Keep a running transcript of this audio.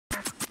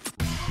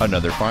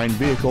Another fine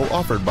vehicle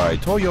offered by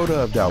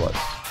Toyota of Dallas.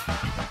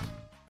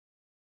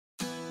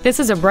 This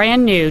is a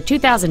brand new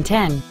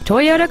 2010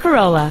 Toyota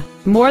Corolla.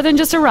 More than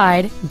just a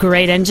ride,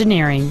 great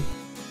engineering.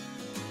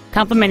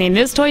 Complementing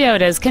this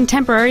Toyota's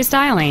contemporary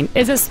styling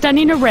is a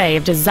stunning array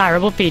of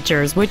desirable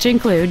features, which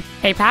include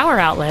a power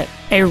outlet,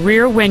 a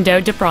rear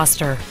window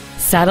defroster,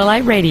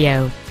 satellite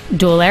radio,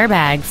 dual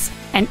airbags,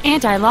 an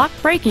anti-lock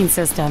braking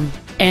system,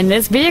 and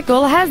this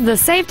vehicle has the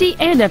safety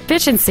and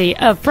efficiency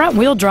of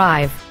front-wheel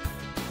drive.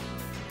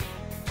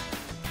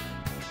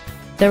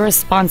 The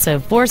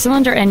responsive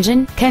four-cylinder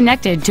engine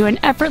connected to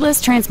an effortless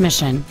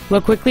transmission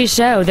will quickly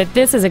show that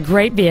this is a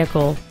great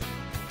vehicle.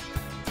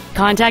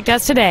 Contact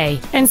us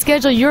today and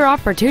schedule your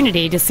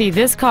opportunity to see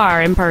this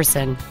car in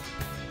person.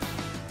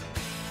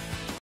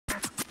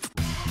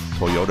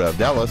 Toyota of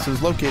Dallas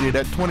is located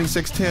at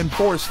 2610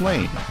 Forest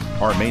Lane.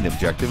 Our main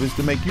objective is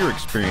to make your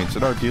experience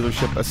at our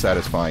dealership a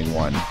satisfying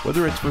one,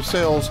 whether it's for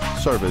sales,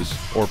 service,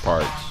 or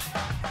parts.